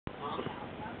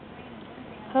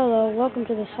Hello, welcome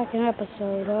to the second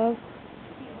episode of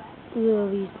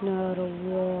Lily's Not a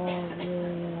Walrus.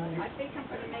 I think I'm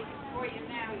going to make it for you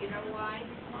now. You know why?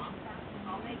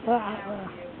 I'll make it Wow.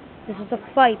 for you. This is a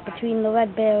fight between the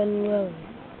red bear and Lily.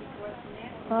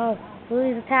 Oh,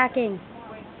 Lily's attacking.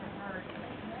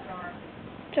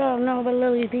 Oh no, but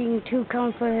Lily's being too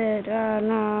comforted.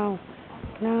 No.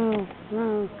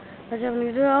 What's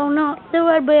happening? Oh no, the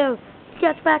red bear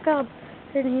gets back up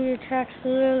and he attacks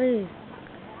Lily.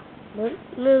 But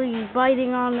Lily's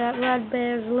biting on that red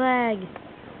bear's leg.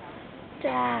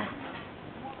 Ah.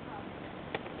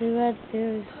 The red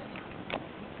bear's...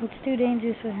 It's too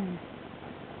dangerous for him.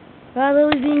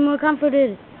 Lily's being more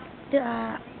comforted.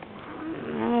 Oh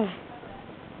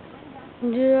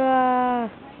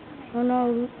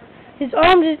no.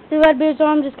 The red bear's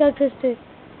arm just got twisted.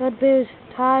 Red bear's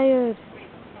tired.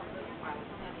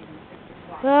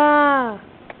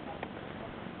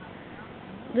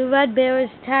 The red bear is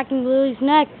attacking Lily's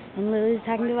neck, and Lily's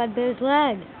attacking the red bear's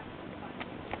leg.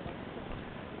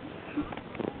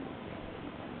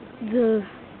 The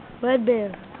red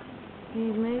bear.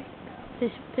 You make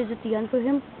this visit the end for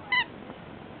him?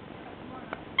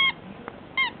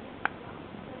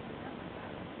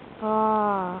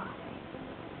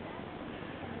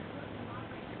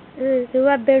 The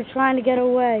red bear's trying to get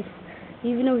away.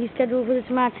 Even though he's scheduled for this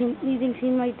match, he thinks he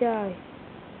might die.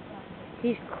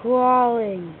 He's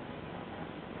crawling.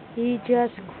 He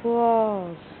just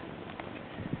crawls.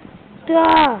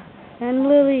 And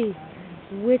Lily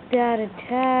with that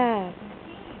attack.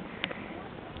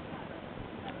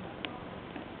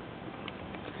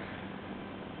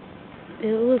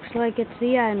 It looks like it's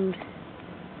the end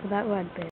for that red bear.